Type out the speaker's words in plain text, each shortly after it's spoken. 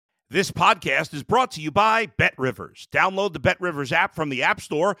This podcast is brought to you by BetRivers. Download the BetRivers app from the App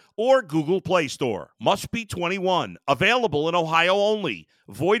Store or Google Play Store. Must be 21. Available in Ohio only.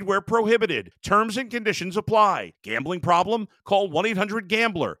 Void where prohibited. Terms and conditions apply. Gambling problem? Call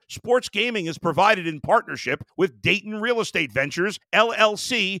 1-800-GAMBLER. Sports gaming is provided in partnership with Dayton Real Estate Ventures,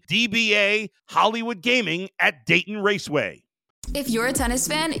 LLC, DBA, Hollywood Gaming at Dayton Raceway. If you're a tennis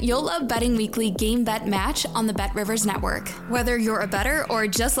fan, you'll love Betting Weekly Game Bet Match on the BetRivers Network. Whether you're a bettor or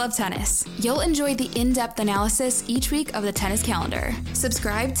just love tennis, you'll enjoy the in-depth analysis each week of the tennis calendar.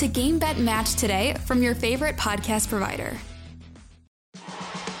 Subscribe to Game Bet Match today from your favorite podcast provider.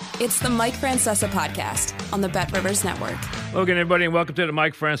 It's the Mike Francesa Podcast on the BetRivers Network. Hello again, everybody, and welcome to the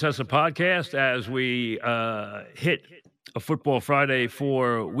Mike Francesa Podcast as we hit a Football Friday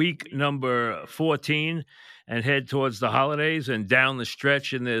for week number 14 and head towards the holidays and down the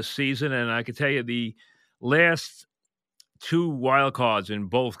stretch in this season. And I can tell you the last two wild cards in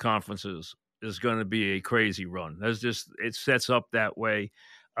both conferences is going to be a crazy run. It sets up that way.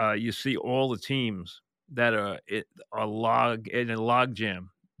 You see all the teams that are in a log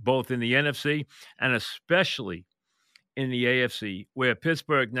jam, both in the NFC and especially in the AFC, where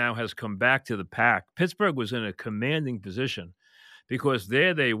Pittsburgh now has come back to the pack. Pittsburgh was in a commanding position because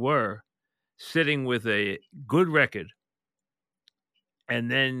there they were, sitting with a good record, and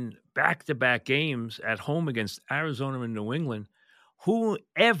then back-to-back games at home against Arizona and New England.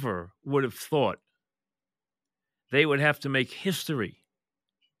 Whoever would have thought they would have to make history,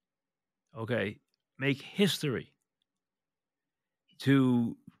 make history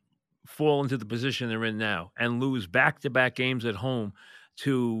to fall into the position they're in now and lose back-to-back games at home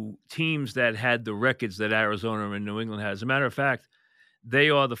to teams that had the records that Arizona and New England had. As a matter of fact,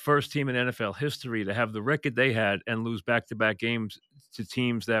 they are the first team in NFL history to have the record they had and lose back-to-back games to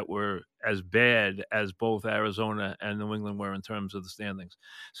teams that were as bad as both Arizona and New England were in terms of the standings.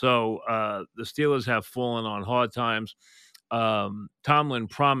 So the Steelers have fallen on hard times. Tomlin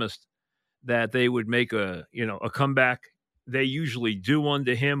promised that they would make a comeback. They usually do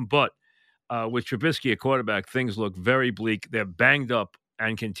under him, but with Trubisky at quarterback, things look very bleak. They're banged up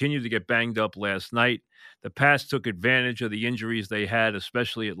and continue to get banged up last night. The Pats took advantage of the injuries they had,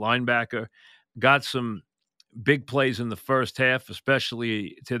 especially at linebacker, got some big plays in the first half,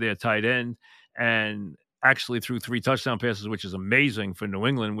 especially to their tight end, and actually threw 3 touchdown passes, which is amazing for New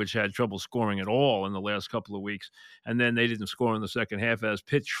England, which had trouble scoring at all in the last couple of weeks. And then they didn't score in the second half as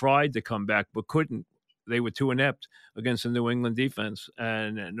Pitt tried to come back but couldn't. They were too inept against the New England defense,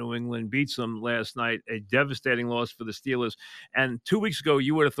 and New England beats them last night, a devastating loss for the Steelers. And 2 weeks ago,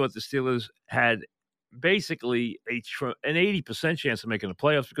 you would have thought the Steelers had basically an 80% chance of making the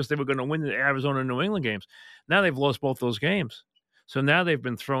playoffs because they were going to win the Arizona and New England games. Now they've lost both those games. So now they've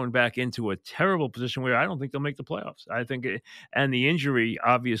been thrown back into a terrible position where I don't think they'll make the playoffs. And the injury,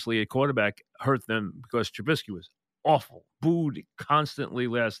 obviously, at quarterback hurt them because Trubisky was awful, booed constantly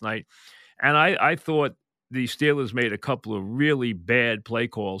last night. And I thought the Steelers made a couple of really bad play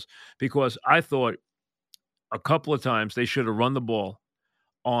calls because I thought a couple of times they should have run the ball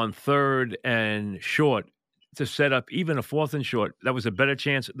on 3rd and short to set up even a 4th and short. That was a better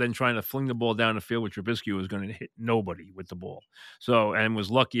chance than trying to fling the ball down the field with Trubisky, who was going to hit nobody with the ball. So, and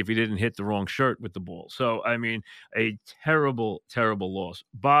was lucky if he didn't hit the wrong shirt with the ball. So, I mean, a terrible, terrible loss.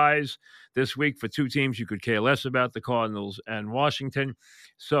 Buys this week for 2 teams you could care less about, the Cardinals and Washington.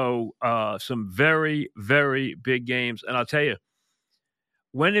 So, some very, very big games. And I'll tell you,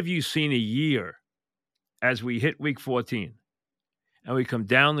 when have you seen a year as we hit week 14 and we come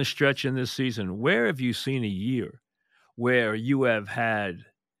down the stretch in this season, where have you seen a year where you have had,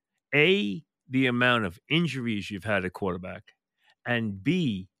 A, the amount of injuries you've had at quarterback, and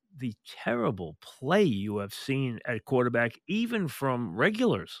B, the terrible play you have seen at quarterback, even from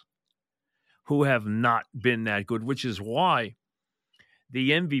regulars who have not been that good, which is why the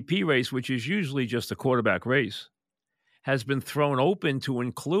MVP race, which is usually just a quarterback race, has been thrown open to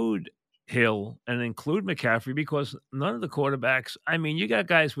include Hill and include McCaffrey because none of the quarterbacks, I mean, you got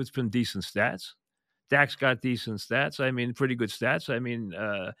guys with some decent stats. Dak's got decent stats. I mean, pretty good stats. I mean,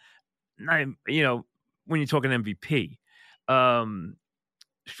 when you're talking MVP,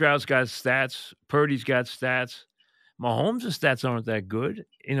 Stroud's got stats. Purdy's got stats. Mahomes' stats aren't that good.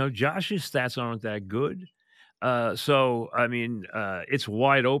 Josh's stats aren't that good. It's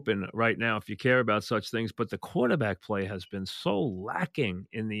wide open right now if you care about such things. But the quarterback play has been so lacking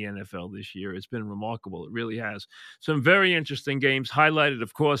in the NFL this year. It's been remarkable. It really has. Some very interesting games, highlighted,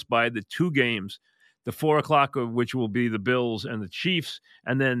 of course, by the 2 games, the 4 o'clock of which will be the Bills and the Chiefs,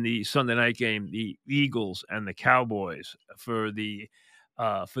 and then the Sunday night game, the Eagles and the Cowboys for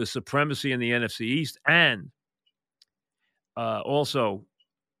supremacy in the NFC East, and also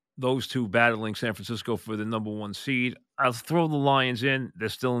those two battling San Francisco for the number 1 seed. I'll throw the Lions in. They're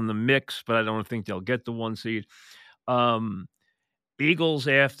still in the mix, but I don't think they'll get the 1 seed. Eagles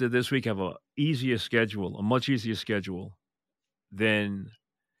after this week have a much easier schedule than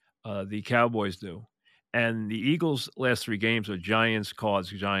the Cowboys do. And the Eagles' last 3 games are Giants, Cards,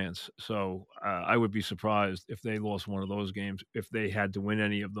 Giants. So I would be surprised if they lost one of those games, if they had to win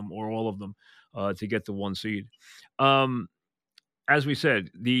any of them or all of them to get the 1 seed. As we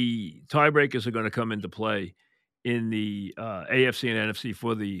said, the tiebreakers are going to come into play in the AFC and NFC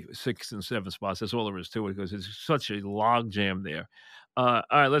for the 6th and 7th spots. That's all there is to it because it's such a logjam there. All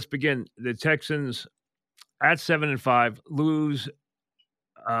right, let's begin. The Texans at 7-5 lose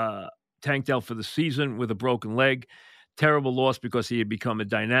Tank Dell for the season with a broken leg. Terrible loss because he had become a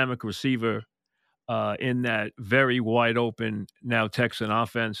dynamic receiver in that very wide open now Texan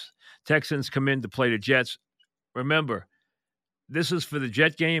offense. Texans come in to play the Jets. Remember, this is for the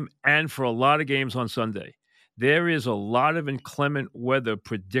Jet game and for a lot of games on Sunday. There is a lot of inclement weather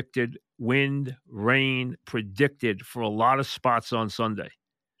predicted, wind, rain predicted for a lot of spots on Sunday.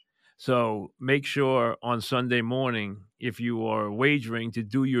 So make sure on Sunday morning, if you are wagering, to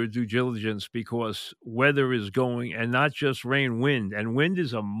do your due diligence because weather is going, and not just rain, wind. And wind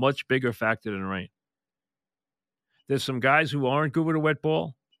is a much bigger factor than rain. There's some guys who aren't good with a wet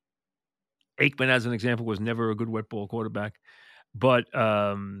ball. Aikman, as an example, was never a good wet ball quarterback. But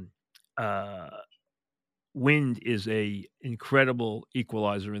wind is a incredible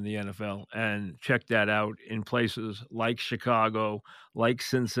equalizer in the NFL, and check that out in places like Chicago, like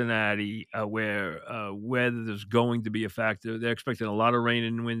Cincinnati, where weather is going to be a factor. They're expecting a lot of rain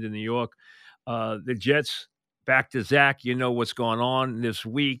and wind in New York. The Jets, back to Zach, you know what's going on this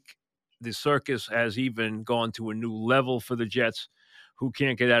week. The circus has even gone to a new level for the Jets, who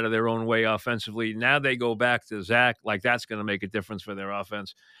can't get out of their own way offensively. Now they go back to Zach, like that's going to make a difference for their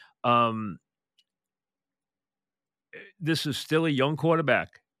offense. This is still a young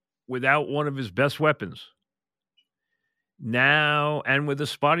quarterback without one of his best weapons now, and with a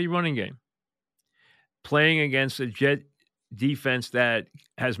spotty running game, playing against a Jet defense that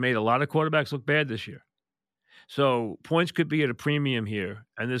has made a lot of quarterbacks look bad this year. So points could be at a premium here,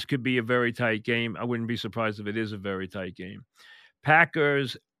 and this could be a very tight game. I wouldn't be surprised if it is a very tight game.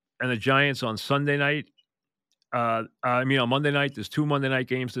 Packers and the Giants on Sunday night. On Monday night. There's 2 Monday night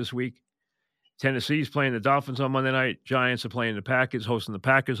games this week. Tennessee's playing the Dolphins on Monday night. Giants are playing the Packers, hosting the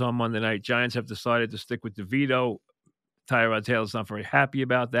Packers on Monday night. Giants have decided to stick with DeVito. Tyrod Taylor's not very happy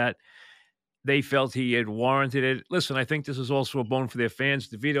about that. They felt he had warranted it. Listen, I think this is also a bone for their fans.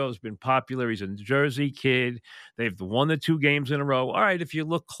 DeVito has been popular. He's a Jersey kid. They've won the 2 games in a row. All right, if you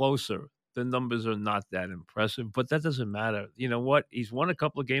look closer, the numbers are not that impressive, but that doesn't matter. You know what? He's won a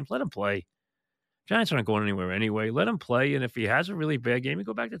couple of games. Let him play. Giants aren't going anywhere anyway. Let him play, and if he has a really bad game, you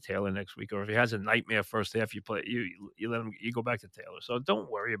go back to Taylor next week. Or if he has a nightmare first half, you let him. You go back to Taylor. So don't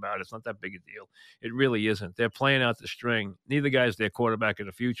worry about it. It's not that big a deal. It really isn't. They're playing out the string. Neither guy's their quarterback of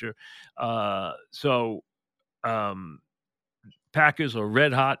the future. Packers are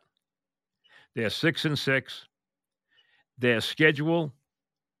red hot. They're 6-6. Their schedule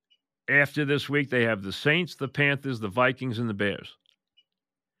after this week, they have the Saints, the Panthers, the Vikings, and the Bears.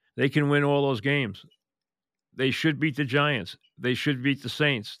 They can win all those games. They should beat the Giants. They should beat the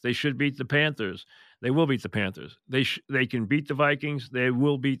Saints. They should beat the Panthers. They will beat the Panthers. They can beat the Vikings. They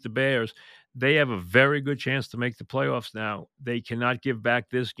will beat the Bears. They have a very good chance to make the playoffs now. They cannot give back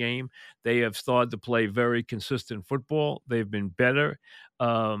this game. They have started to play very consistent football. They've been better.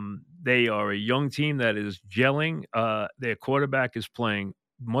 They are a young team that is gelling. Their quarterback is playing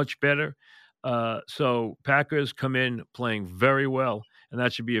much better. So Packers come in playing very well, and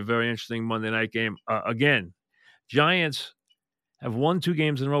that should be a very interesting Monday night game. Again, Giants have won 2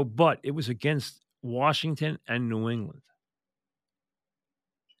 games in a row, but it was against Washington and New England.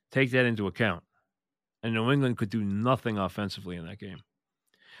 Take that into account. And New England could do nothing offensively in that game.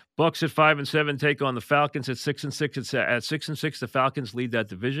 Bucks at 5-7 take on the Falcons at 6-6. At 6-6, the Falcons lead that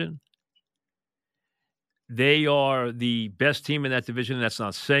division. They are the best team in that division, and that's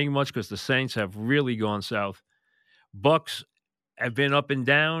not saying much because the Saints have really gone south. Bucks have been up and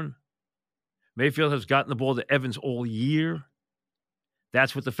down. Mayfield has gotten the ball to Evans all year.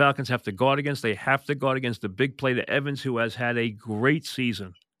 That's what the Falcons have to guard against. They have to guard against the big play to Evans, who has had a great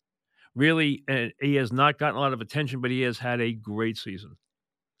season. Really, he has not gotten a lot of attention, but he has had a great season.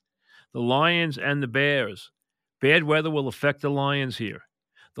 The Lions and the Bears. Bad weather will affect the Lions here.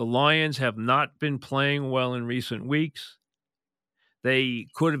 The Lions have not been playing well in recent weeks. They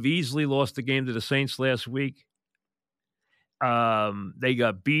could have easily lost the game to the Saints last week. They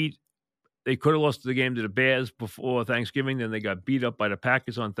got beat They could have lost the game to the Bears before Thanksgiving. Then they got beat up by the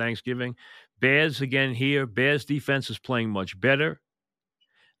Packers on Thanksgiving. Bears again here. Bears defense is playing much better.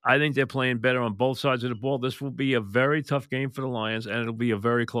 I think they're playing better on both sides of the ball. This will be a very tough game for the Lions, and it'll be a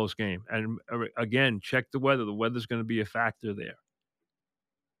very close game. And again, check the weather. The weather's going to be a factor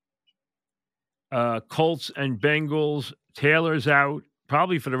there. Colts and Bengals. Taylor's out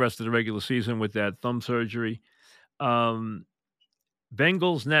probably for the rest of the regular season with that thumb surgery. Bengals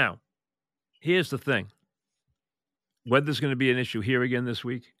now. Here's the thing. Weather's going to be an issue here again this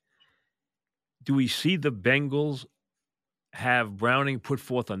week. Do we see the Bengals have Browning put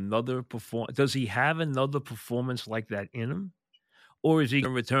forth another performance? Does he have another performance like that in him? Or is he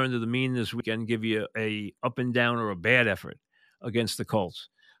going to return to the mean this weekend and give you a up and down or a bad effort against the Colts?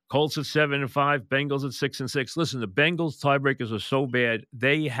 Colts at 7-5, Bengals at 6-6. Listen, the Bengals tiebreakers are so bad,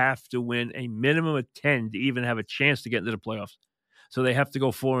 they have to win a minimum of 10 to even have a chance to get into the playoffs. So they have to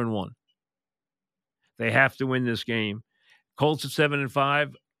go 4-1. They have to win this game. Colts at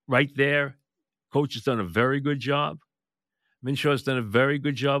 7-5, right there. Coach has done a very good job. Minshew has done a very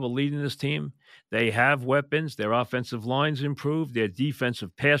good job of leading this team. They have weapons. Their offensive line's improved. Their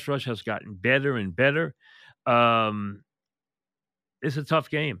defensive pass rush has gotten better and better. It's a tough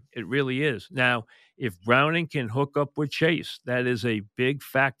game. It really is. Now, if Browning can hook up with Chase, that is a big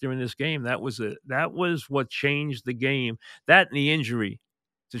factor in this game. That was what changed the game. That and the injury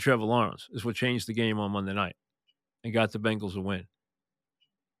to Trevor Lawrence is what changed the game on Monday night and got the Bengals a win.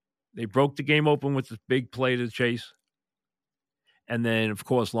 They broke the game open with the big play to Chase. And then, of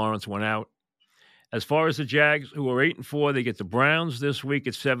course, Lawrence went out. As far as the Jags, who are 8-4, they get the Browns this week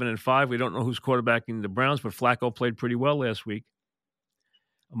at 7-5. We don't know who's quarterbacking the Browns, but Flacco played pretty well last week.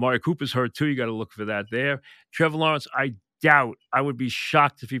 Amari Cooper's hurt, too. You got to look for that there. Trevor Lawrence, I would be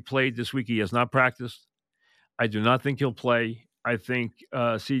shocked if he played this week. He has not practiced. I do not think he'll play. I think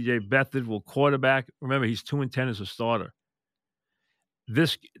C.J. Beathard will quarterback. Remember, he's 2-10 as a starter.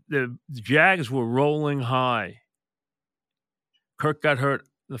 The Jags were rolling high. Kirk got hurt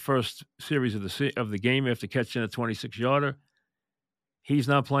the first series of the game after catching a 26-yarder. He's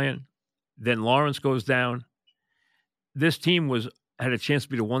not playing. Then Lawrence goes down. This team had a chance to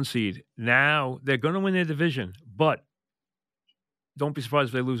be the 1 seed. Now they're going to win their division, but don't be surprised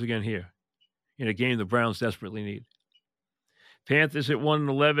if they lose again here in a game the Browns desperately need. Panthers at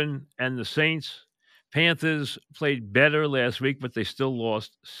 1-11, and the Saints. Panthers played better last week, but they still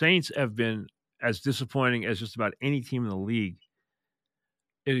lost. Saints have been as disappointing as just about any team in the league.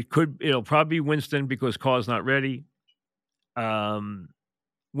 It'll probably be Winston because Carr's not ready.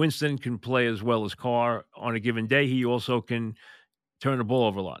 Winston can play as well as Carr on a given day. He also can turn the ball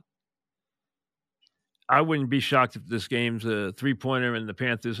over a lot. I wouldn't be shocked if this game's a 3-pointer in the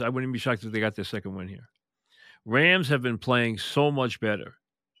Panthers. I wouldn't be shocked if they got their second win here. Rams have been playing so much better.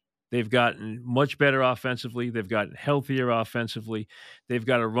 They've gotten much better offensively. They've gotten healthier offensively. They've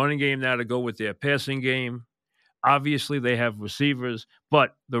got a running game now to go with their passing game. Obviously, they have receivers,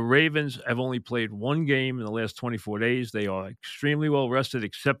 but the Ravens have only played one game in the last 24 days. They are extremely well rested,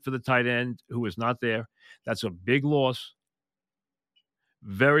 except for the tight end, who is not there. That's a big loss.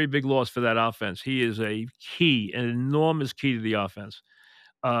 Very big loss for that offense. He is an enormous key to the offense.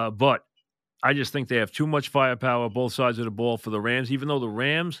 But I just think they have too much firepower, both sides of the ball for the Rams, even though the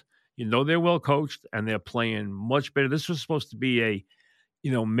Rams, they're well coached and they're playing much better. This was supposed to be a,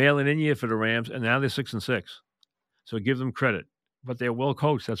 mail-in year for the Rams, and now they're 6-6. So give them credit. But they're well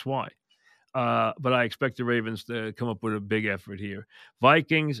coached, that's why. But I expect the Ravens to come up with a big effort here.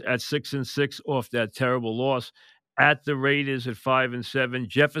 Vikings at 6-6 off that terrible loss. At the Raiders at 5-7.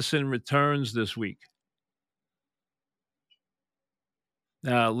 Jefferson returns this week.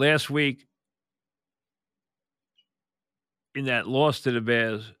 Now, last week, in that loss to the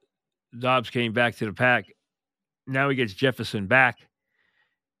Bears, Dobbs came back to the pack. Now he gets Jefferson back.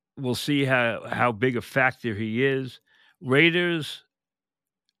 We'll see how big a factor he is. Raiders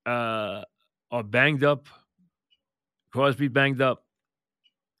are banged up. Crosby banged up.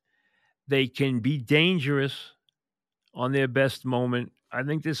 They can be dangerous on their best moment. I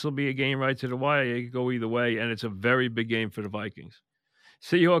think this will be a game right to the wire. It could go either way, and it's a very big game for the Vikings.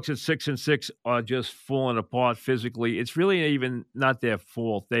 Seahawks at 6-6 are just falling apart physically. It's really even not their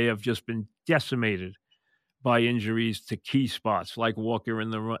fault. They have just been decimated by injuries to key spots like Walker in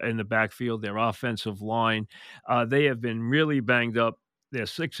the backfield, their offensive line. They have been really banged up. They're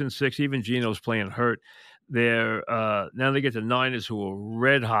 6-6. Even Geno's playing hurt. Now they get the Niners, who are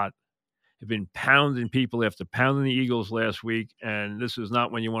red hot, have been pounding people after pounding the Eagles last week, and this is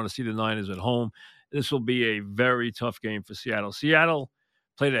not when you want to see the Niners at home. This will be a very tough game for Seattle. Seattle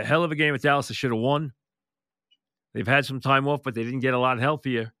played a hell of a game at Dallas. They should have won. They've had some time off, but they didn't get a lot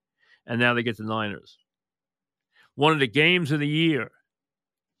healthier. and now they get the Niners. One of the games of the year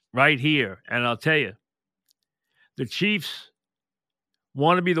right here, and I'll tell you, the Chiefs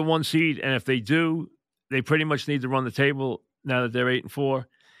want to be the 1 seed, and if they do, they pretty much need to run the table now that they're 8-4.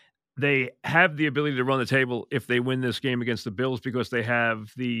 They have the ability to run the table if they win this game against the Bills because they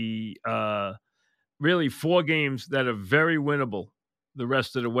have the really 4 games that are very winnable the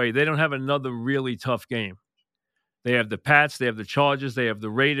rest of the way. They don't have another really tough game. They have the Pats, they have the Chargers, they have the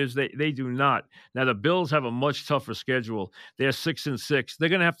Raiders. They do not. Now, the Bills have a much tougher schedule. They're 6-6. They're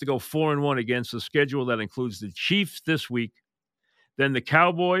going to have to go 4-1 against the schedule that includes the Chiefs this week, then the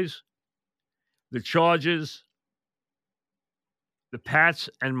Cowboys, the Chargers, the Pats,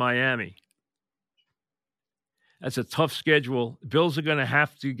 and Miami. That's a tough schedule. The Bills are going to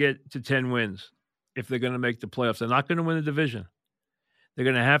have to get to 10 wins if they're going to make the playoffs. They're not going to win the division. They're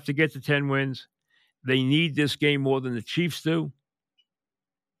going to have to get to 10 wins. They need this game more than the Chiefs do.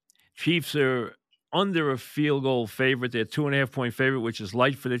 Chiefs are under a field goal favorite. They're 2.5-point favorite, which is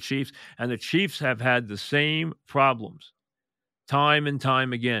light for the Chiefs. And the Chiefs have had the same problems time and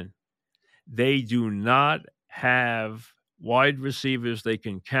time again. They do not have wide receivers they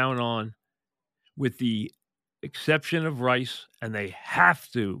can count on with the exception of Rice, and they have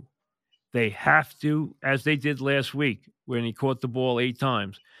to, as they did last week when he caught the ball 8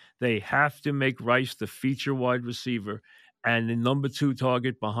 times, they have to make Rice the feature wide receiver and the number 2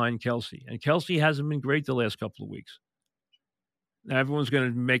 target behind Kelsey. And Kelsey hasn't been great the last couple of weeks. Now, everyone's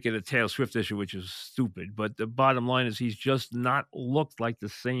going to make it a Taylor Swift issue, which is stupid. But the bottom line is he's just not looked like the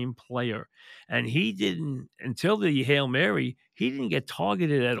same player. And he didn't, until the Hail Mary, he didn't get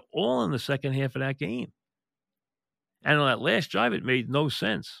targeted at all in the second half of that game. And on that last drive, it made no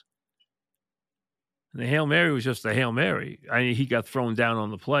sense. And the Hail Mary was just a Hail Mary. I mean, he got thrown down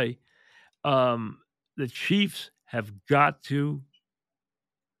on the play. The Chiefs have got to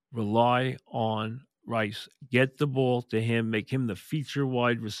rely on Rice, get the ball to him, make him the feature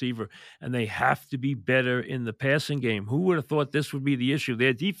wide receiver, and they have to be better in the passing game. Who would have thought this would be the issue?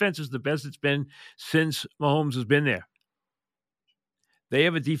 Their defense is the best it's been since Mahomes has been there. They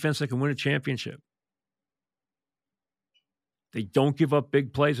have a defense that can win a championship. They don't give up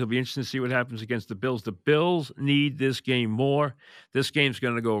big plays. It'll be interesting to see what happens against the Bills. The Bills need this game more. This game's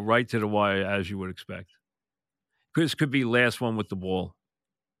going to go right to the wire, as you would expect. This could be last one with the ball.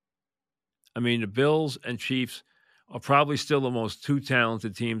 I mean, the Bills and Chiefs are probably still the most 2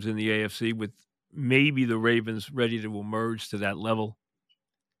 talented teams in the AFC, with maybe the Ravens ready to emerge to that level.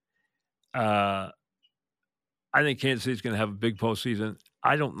 I think Kansas City's going to have a big postseason.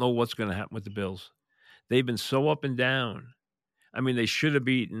 I don't know what's going to happen with the Bills. They've been so up and down. I mean, they should have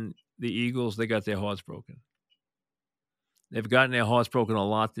beaten the Eagles. They got their hearts broken. They've gotten their hearts broken a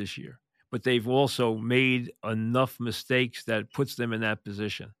lot this year, but they've also made enough mistakes that puts them in that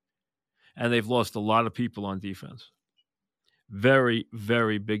position. And they've lost a lot of people on defense. Very,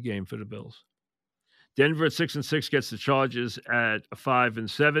 very big game for the Bills. Denver at 6-6 gets the Chargers at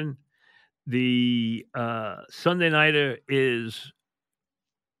 5-7. The Sunday nighter is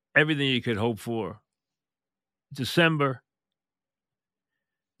everything you could hope for. December.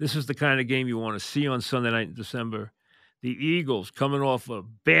 This is the kind of game you want to see on Sunday night in December. The Eagles coming off a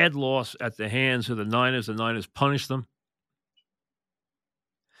bad loss at the hands of the Niners. The Niners punished them.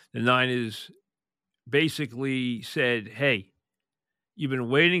 The Niners basically said, hey, you've been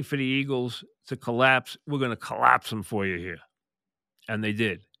waiting for the Eagles to collapse. We're going to collapse them for you here. And they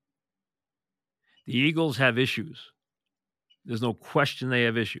did. The Eagles have issues. There's no question they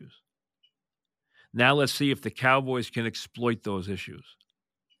have issues. Now let's see if the Cowboys can exploit those issues.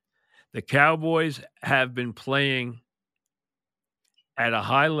 The Cowboys have been playing at a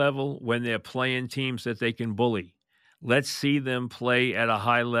high level when they're playing teams that they can bully. Let's see them play at a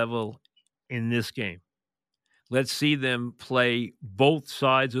high level in this game. Let's see them play both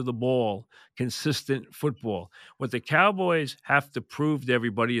sides of the ball, consistent football. What the Cowboys have to prove to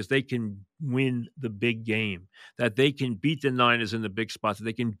everybody is they can win the big game, that they can beat the Niners in the big spots, that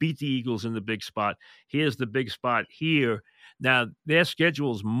they can beat the Eagles in the big spot. Here's the big spot here. Now, their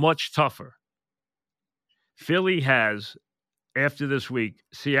schedule is much tougher. Philly has, after this week,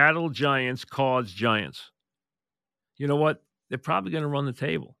 Seattle Giants, Cards, Giants. You know what? They're probably going to run the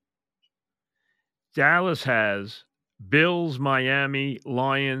table. Dallas has Bills, Miami,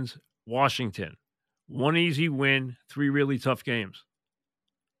 Lions, Washington. 1 easy win, 3 really tough games.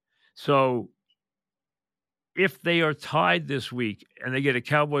 So if they are tied this week and they get a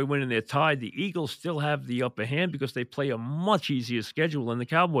Cowboy win and they're tied, the Eagles still have the upper hand because they play a much easier schedule than the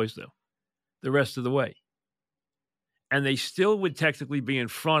Cowboys do the rest of the way. And they still would technically be in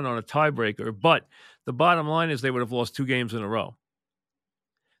front on a tiebreaker, but the bottom line is they would have lost 2 games in a row.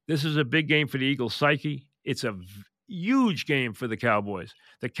 This is a big game for the Eagles' psyche. It's a huge game for the Cowboys.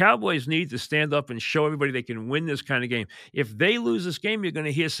 The Cowboys need to stand up and show everybody they can win this kind of game. If they lose this game, you're going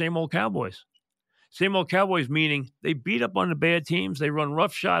to hear same old Cowboys. Same old Cowboys, meaning they beat up on the bad teams. They run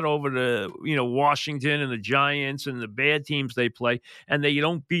roughshod over the, Washington and the Giants and the bad teams they play, and they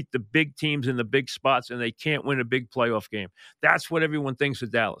don't beat the big teams in the big spots, and they can't win a big playoff game. That's what everyone thinks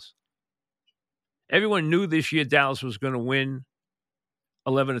of Dallas. Everyone knew this year Dallas was going to win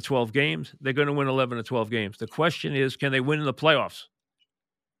 11 to 12 games. They're going to win 11 to 12 games. The question is, can they win in the playoffs?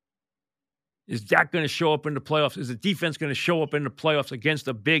 Is Dak going to show up in the playoffs? Is the defense going to show up in the playoffs against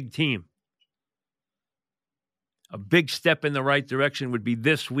a big team? A big step in the right direction would be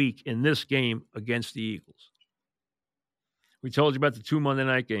this week in this game against the Eagles. We told you about the 2 Monday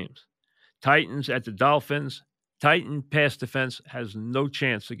night games. Titans at the Dolphins. Titan pass defense has no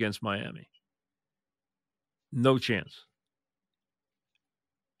chance against Miami. No chance.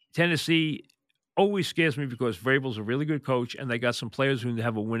 Tennessee always scares me because Vrabel's a really good coach and they got some players who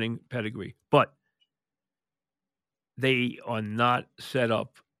have a winning pedigree. But they are not set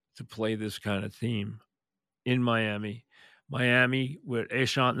up to play this kind of team in Miami. Miami, with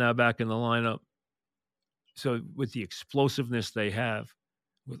Ashant now back in the lineup. So with the explosiveness they have,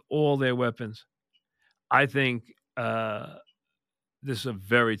 with all their weapons, I think this is a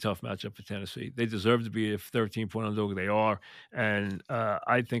very tough matchup for Tennessee. They deserve to be a 13-point underdog. They are. And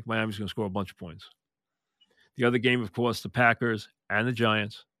I think Miami's going to score a bunch of points. The other game, of course, the Packers and the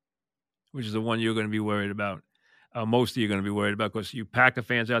Giants, which is the one you're going to be worried about. Most of you are going to be worried about because you Packer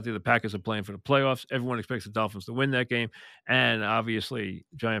fans out there, the Packers are playing for the playoffs. Everyone expects the Dolphins to win that game. And obviously,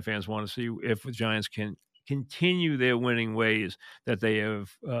 Giant fans want to see if the Giants can continue their winning ways that they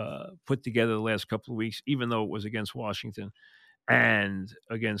have put together the last couple of weeks, even though it was against Washington and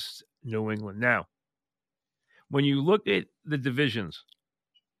against New England. Now, when you look at the divisions,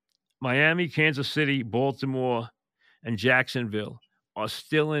 Miami, Kansas City, Baltimore, and Jacksonville are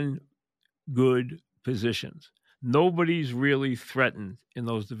still in good positions. Nobody's really threatened in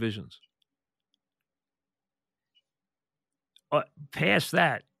those divisions. Past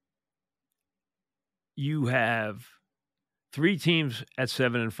that, you have 3 teams at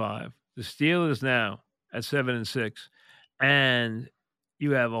 7-5. The Steelers now at 7-6. And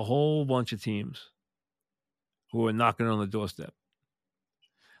you have a whole bunch of teams who are knocking on the doorstep,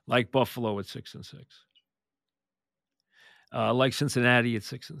 like Buffalo at 6-6, like Cincinnati at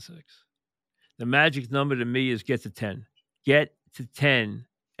 6-6. The magic number to me is get to 10. Get to 10,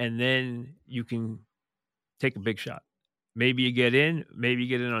 and then you can take a big shot. Maybe you get in. Maybe you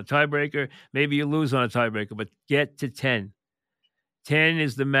get in on a tiebreaker. Maybe you lose on a tiebreaker, but get to 10. 10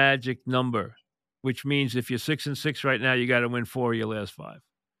 is the magic number, which means if you're 6-6 right now, you got to win 4 of your last 5.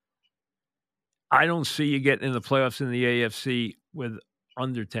 I don't see you getting in the playoffs in the AFC with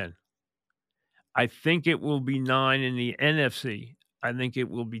under 10. I think it will be 9 in the NFC. I think it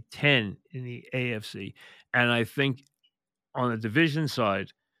will be 10 in the AFC. And I think on the division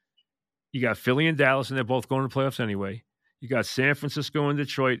side, you got Philly and Dallas, and they're both going to playoffs anyway. You got San Francisco and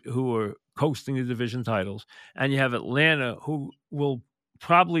Detroit, who are coasting the division titles. And you have Atlanta, who will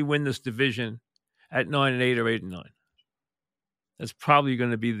probably win this division at 9-8 or 8-9. That's probably going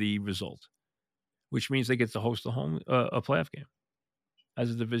to be the result, which means they get to host a playoff game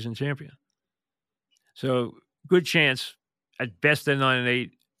as a division champion. So good chance. At best, they're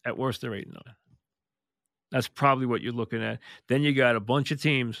 9-8. At worst, they're 8-9. That's probably what you're looking at. Then you got a bunch of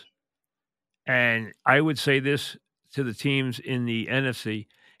teams, and I would say this to the teams in the NFC: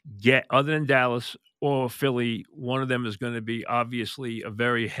 other than Dallas or Philly, one of them is going to be obviously a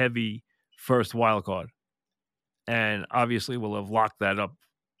very heavy first wild card, and obviously we'll have locked that up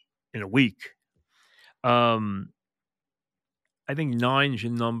in a week. I think 9's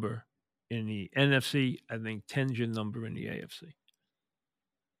your number in the NFC. I think 10's your number in the AFC.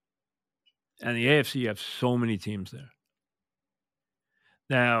 And the AFC, you have so many teams there.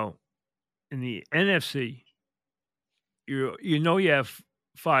 Now, in the NFC, you have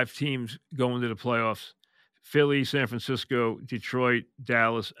 5 teams going to the playoffs: Philly, San Francisco, Detroit,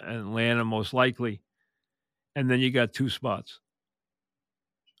 Dallas, and Atlanta most likely. And then you got 2 spots.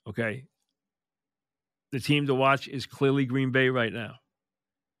 Okay. The team to watch is clearly Green Bay right now.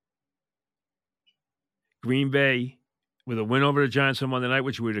 Green Bay, with a win over the Giants on Monday night,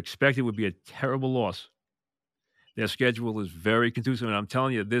 which we would expect it would be a terrible loss. Their schedule is very conducive. And I'm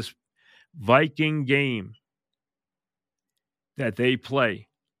telling you, this Viking game that they play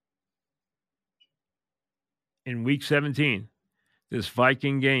in Week 17, this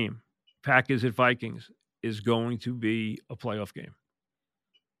Viking game, Packers at Vikings, is going to be a playoff game.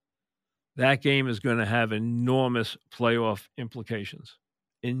 That game is going to have enormous playoff implications.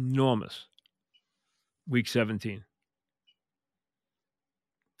 Enormous. Week 17.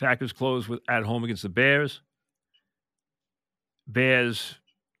 Packers close at home against the Bears. Bears,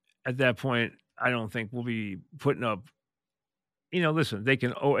 at that point, I don't think will be putting up. Listen, they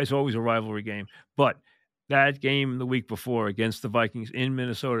can. It's always a rivalry game, but that game the week before against the Vikings in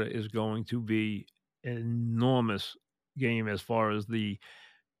Minnesota is going to be an enormous game as far as the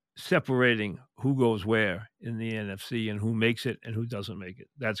separating who goes where in the NFC and who makes it and who doesn't make it.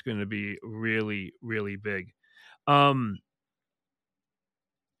 That's going to be really, really big. A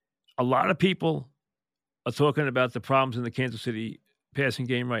lot of people are talking about the problems in the Kansas City passing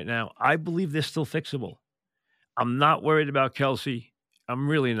game right now. I believe they're still fixable. I'm not worried about Kelsey. I'm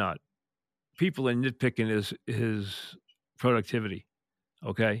really not. People are nitpicking his productivity,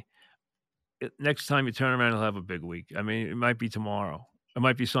 okay? Next time you turn around, he'll have a big week. I mean, it might be tomorrow. It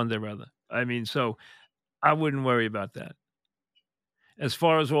might be Sunday, rather. I mean, so I wouldn't worry about that. As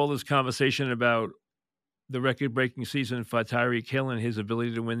far as all this conversation about the record-breaking season for Tyreek Hill and his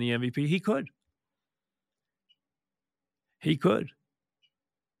ability to win the MVP, he could. He could.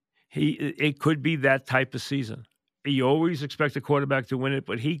 It could be that type of season. You always expect a quarterback to win it,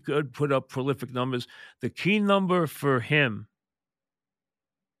 but he could put up prolific numbers. The key number for him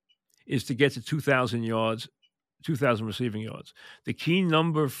is to get to 2,000 yards, 2,000 receiving yards. The key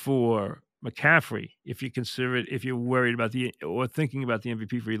number for McCaffrey, if you're worried about or thinking about the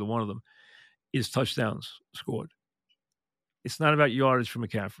MVP for either one of them, is touchdowns scored. It's not about yardage for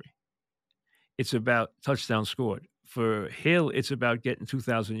McCaffrey. It's about touchdowns scored. For Hill, it's about getting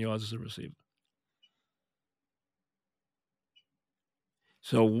 2,000 yards as a receiver.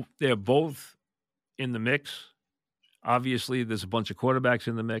 So they're both in the mix. Obviously, there's a bunch of quarterbacks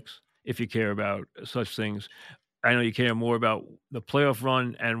in the mix if you care about such things. I know you care more about the playoff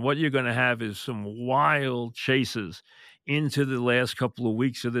run, and what you're going to have is some wild chases into the last couple of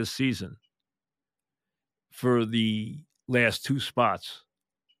weeks of this season for the last two spots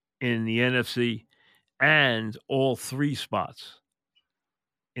in the NFC and all three spots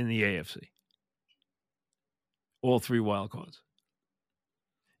in the AFC. All three wild cards.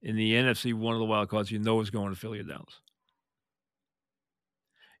 In the NFC, one of the wild cards is going to Philly or Dallas.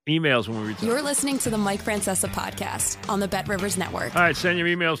 Emails when we return. You're listening to the Mike Francesa podcast on the Bet Rivers Network. All right, send your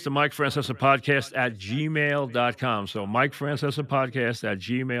emails to MikeFrancesaPodcast@gmail.com. So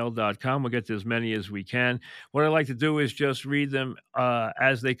MikeFrancesaPodcast@gmail.com. We'll get to as many as we can. What I like to do is just read them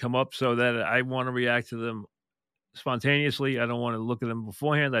as they come up so that I want to react to them spontaneously. I don't want to look at them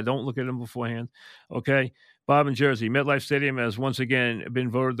beforehand. I don't look at them beforehand. Okay. Bob in Jersey, MetLife Stadium has once again been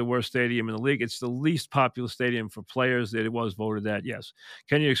voted the worst stadium in the league. It's the least popular stadium for players that it was voted that, yes.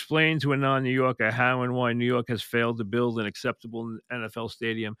 Can you explain to a non-New Yorker how and why New York has failed to build an acceptable NFL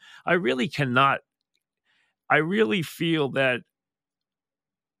stadium? I really cannot. I really feel that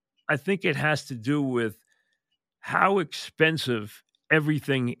I think it has to do with how expensive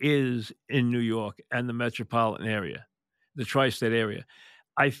everything is in New York and the metropolitan area, the tri-state area.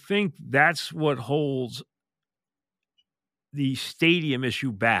 I think that's what holds the stadium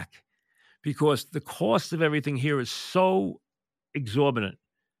issue back, because the cost of everything here is so exorbitant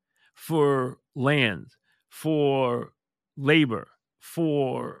for land, for labor,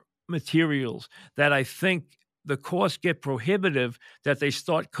 for materials, that I think the costs get prohibitive, that they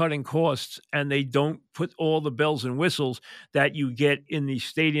start cutting costs and they don't put all the bells and whistles that you get in the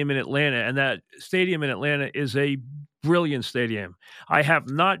stadium in Atlanta. And that stadium in Atlanta is a brilliant stadium. I have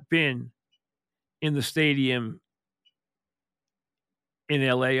not been in the stadium in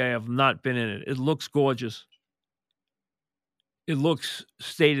LA. I have not been in it. It looks gorgeous. It looks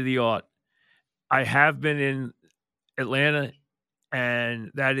state of the art. I have been in Atlanta,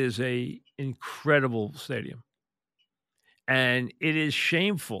 and that is a incredible stadium. And it is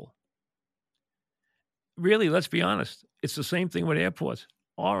shameful. Really, let's be honest. It's the same thing with airports.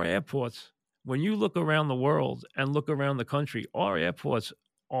 Our airports, when you look around the world and look around the country, our airports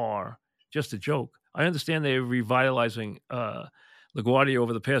are just a joke. I understand they're revitalizing LaGuardia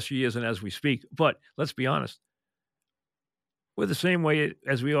over the past few years and as we speak, but let's be honest. We're the same way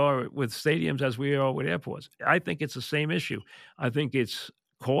as we are with stadiums as we are with airports. I think it's the same issue. I think it's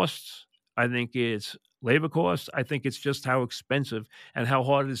costs. I think it's labor costs. I think it's just how expensive and how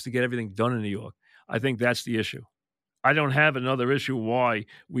hard it is to get everything done in New York. I think that's the issue. I don't have another issue why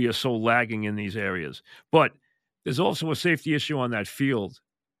we are so lagging in these areas. But there's also a safety issue on that field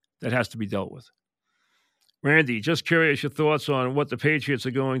that has to be dealt with. Randy, just curious your thoughts on what the Patriots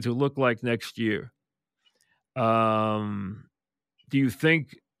are going to look like next year. Do you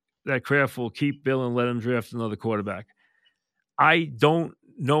think that Kraft will keep Bill and let him draft another quarterback? I don't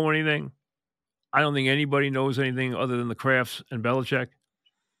know anything. I don't think anybody knows anything other than the Krafts and Belichick.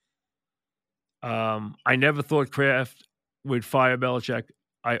 I never thought Kraft would fire Belichick.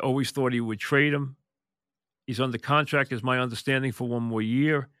 I always thought he would trade him. He's under contract, is my understanding, for one more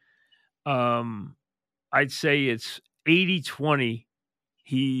year. I'd say it's 80-20.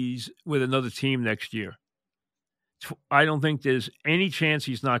 He's with another team next year. I don't think there's any chance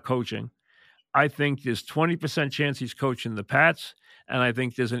he's not coaching. I think there's 20% chance he's coaching the Pats, and I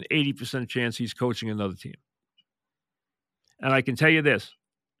think there's an 80% chance he's coaching another team. And I can tell you this.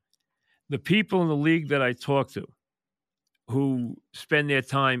 The people in the league that I talk to who spend their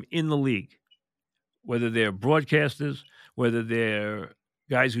time in the league, whether they're broadcasters, whether they're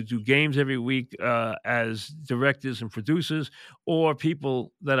guys who do games every week as directors and producers, or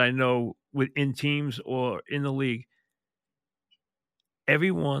people that I know within teams or in the league,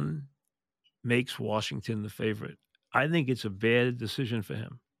 everyone makes Washington the favorite. I think it's a bad decision for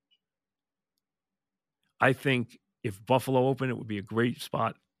him. I think if Buffalo open, it would be a great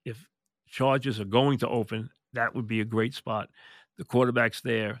spot. If Chargers are going to open, that would be a great spot. The quarterback's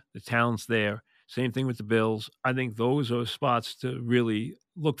there, the talent's there. Same thing with the Bills. I think those are spots to really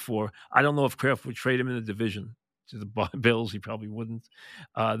look for. I don't know if Kraft would trade him in the division to the Bills. He probably wouldn't.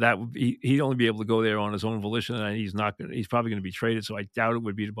 That would be, he'd only be able to go there on his own volition, and he's probably going to be traded. So I doubt it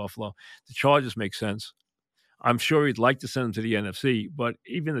would be to Buffalo. The Chargers make sense. I'm sure he'd like to send him to the NFC, but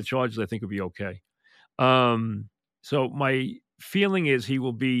even the Chargers, I think, would be okay. So my feeling is he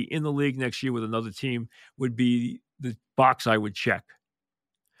will be in the league next year with another team. Would be the box I would check.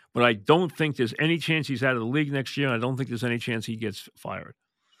 But I don't think there's any chance he's out of the league next year, and I don't think there's any chance he gets fired.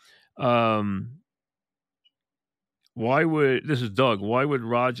 This is Doug. Why would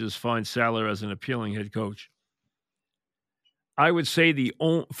Rodgers find Saleh as an appealing head coach? I would say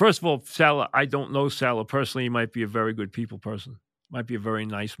first of all, Saleh, I don't know Saleh personally. He might be a very good people person. Might be a very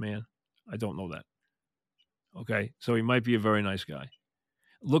nice man. I don't know that. Okay, so he might be a very nice guy.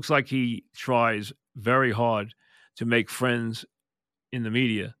 Looks like he tries very hard to make friends in the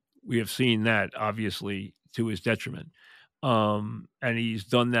media. We have seen that, obviously, to his detriment. And he's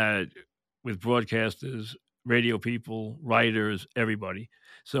done that with broadcasters, radio people, writers, everybody.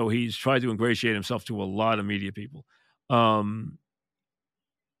 So he's tried to ingratiate himself to a lot of media people.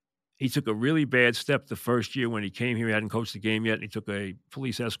 He took a really bad step the first year when he came here. He hadn't coached the game yet, and he took a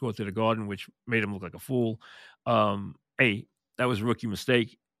police escort to the Garden, which made him look like a fool. That was a rookie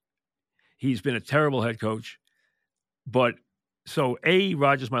mistake. He's been a terrible head coach. But so, A,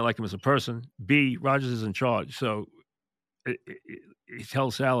 Rodgers might like him as a person. B, Rodgers is in charge. So he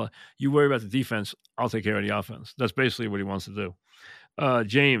tells Saleh, you worry about the defense, I'll take care of the offense. That's basically what he wants to do.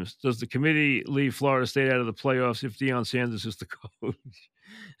 James, does the committee leave Florida State out of the playoffs if Deion Sanders is the coach?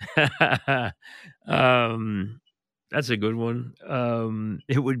 That's a good one.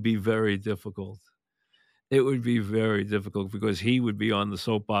 It would be very difficult. It would be very difficult because he would be on the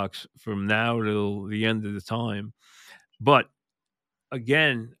soapbox from now till the end of the time. But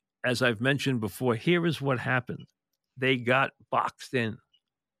again, as I've mentioned before, here is what happened. They got boxed in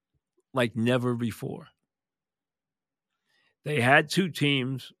like never before. They had two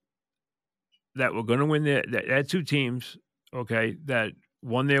teams that were going to win they had two teams, okay, that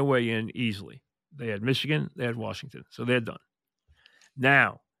won their way in easily. They had Michigan, they had Washington. So they're done.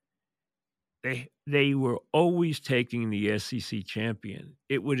 Now, they were always taking the SEC champion.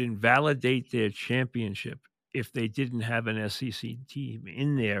 It would invalidate their championship if they didn't have an SEC team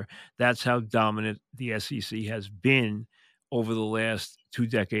in there. That's how dominant the SEC has been over the last 2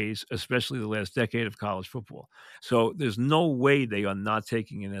 decades, especially the last decade of college football. So there's no way they are not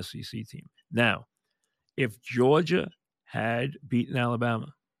taking an SEC team. Now, if Georgia had beaten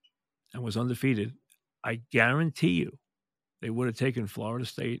Alabama and was undefeated, I guarantee you they would have taken Florida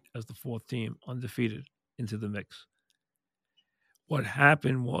State as the 4th team, undefeated, into the mix. What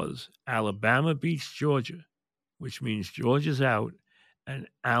happened was Alabama beats Georgia, which means Georgia's out, and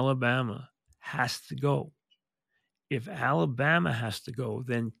Alabama has to go. If Alabama has to go,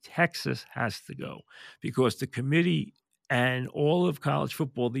 then Texas has to go, because the committee and all of college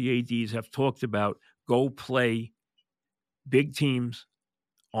football, the ADs, have talked about go play big teams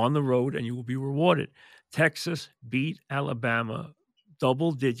on the road and you will be rewarded. Texas beat Alabama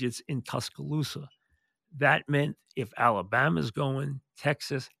double digits in Tuscaloosa. That meant if Alabama's going,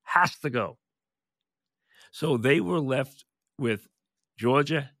 Texas has to go. So they were left with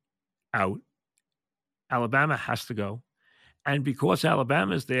Georgia out. Alabama has to go. And because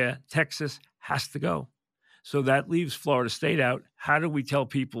Alabama's there, Texas has to go. So that leaves Florida State out. How do we tell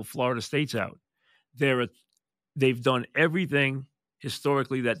people Florida State's out? They've done everything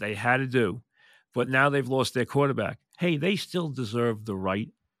historically that they had to do, but now they've lost their quarterback. Hey, they still deserve the right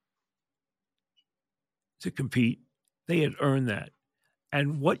to compete. They had earned that.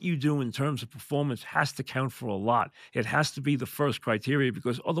 And what you do in terms of performance has to count for a lot. It has to be the first criteria,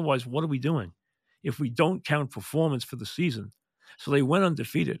 because otherwise, what are we doing if we don't count performance for the season? So they went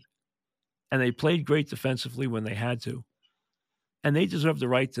undefeated, and they played great defensively when they had to. And they deserve the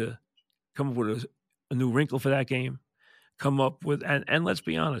right to come up with a new wrinkle for that game, come up with, and let's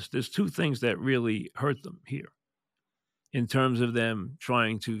be honest, there's two things that really hurt them here in terms of them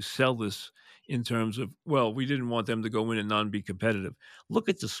trying to sell this in terms of, well, we didn't want them to go in and non-be competitive. Look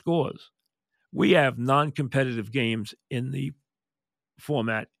at the scores. We have non-competitive games in the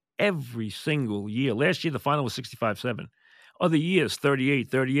format every single year. Last year, the final was 65-7. Other years, 38,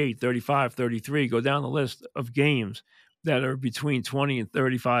 38, 35, 33. Go down the list of games that are between 20 and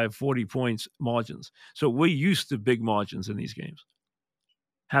 35, 40 points margins. So we're used to big margins in these games.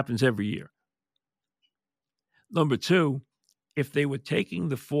 Happens every year. Number two, if they were taking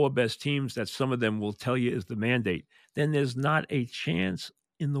the four best teams that some of them will tell you is the mandate, then there's not a chance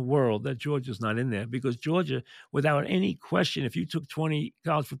in the world that Georgia's not in there, because Georgia, without any question, if you took 20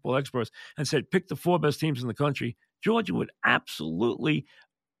 college football experts and said, pick the four best teams in the country, Georgia would absolutely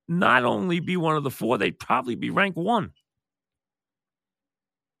not only be one of the four, they'd probably be ranked one.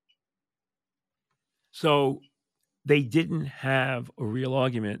 So they didn't have a real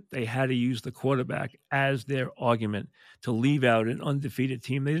argument. They had to use the quarterback as their argument to leave out an undefeated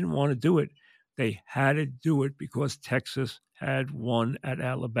team. They didn't want to do it. They had to do it because Texas had won at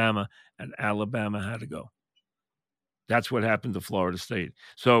Alabama, and Alabama had to go. That's what happened to Florida State.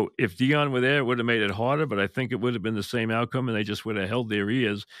 So if Deion were there, it would have made it harder, but I think it would have been the same outcome, and they just would have held their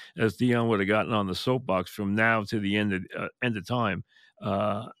ears as Deion would have gotten on the soapbox from now to the end of time,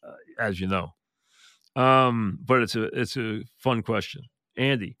 as you know. But it's a fun question.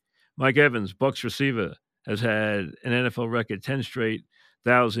 Andy, Mike Evans, Bucs receiver, has had an NFL record 10 straight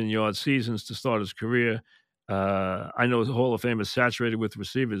 1,000-yard seasons to start his career. I know the Hall of Fame is saturated with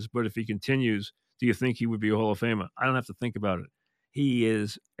receivers, but if he continues, do you think he would be a Hall of Famer? I don't have to think about it. He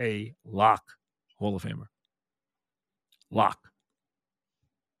is a lock Hall of Famer. Lock.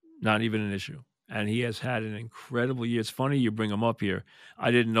 Not even an issue. And he has had an incredible year. It's funny you bring him up here. I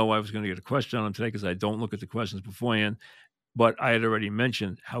didn't know I was going to get a question on him today because I don't look at the questions beforehand, but I had already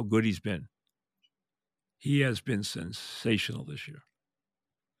mentioned how good he's been. He has been sensational this year.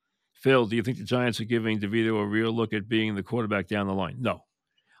 Phil, do you think the Giants are giving DeVito a real look at being the quarterback down the line? No.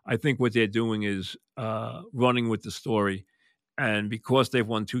 I think what they're doing is running with the story. And because they've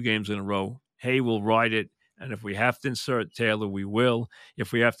won 2 games in a row, hey, we'll ride it. And if we have to insert Taylor, we will.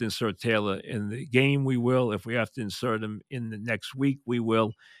 If we have to insert Taylor in the game, we will. If we have to insert him in the next week, we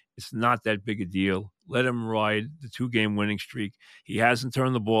will. It's not that big a deal. Let him ride the 2-game winning streak. He hasn't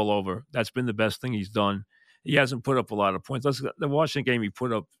turned the ball over. That's been the best thing he's done. He hasn't put up a lot of points. The Washington game, he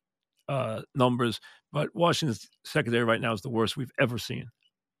put up numbers, but Washington's secondary right now is the worst we've ever seen.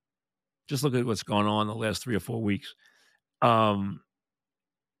 Just look at what's gone on the last 3 or 4 weeks.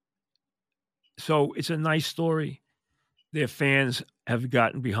 So it's a nice story. Their fans have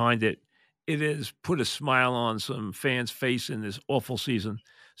gotten behind it. It has put a smile on some fans' face in this awful season.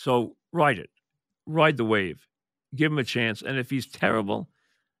 So ride it. Ride the wave. Give him a chance. And if he's terrible,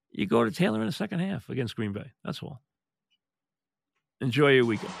 you go to Taylor in the second half against Green Bay. That's all. Enjoy your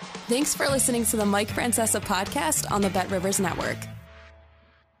weekend. Thanks for listening to the Mike Francesa podcast on the Bet Rivers Network.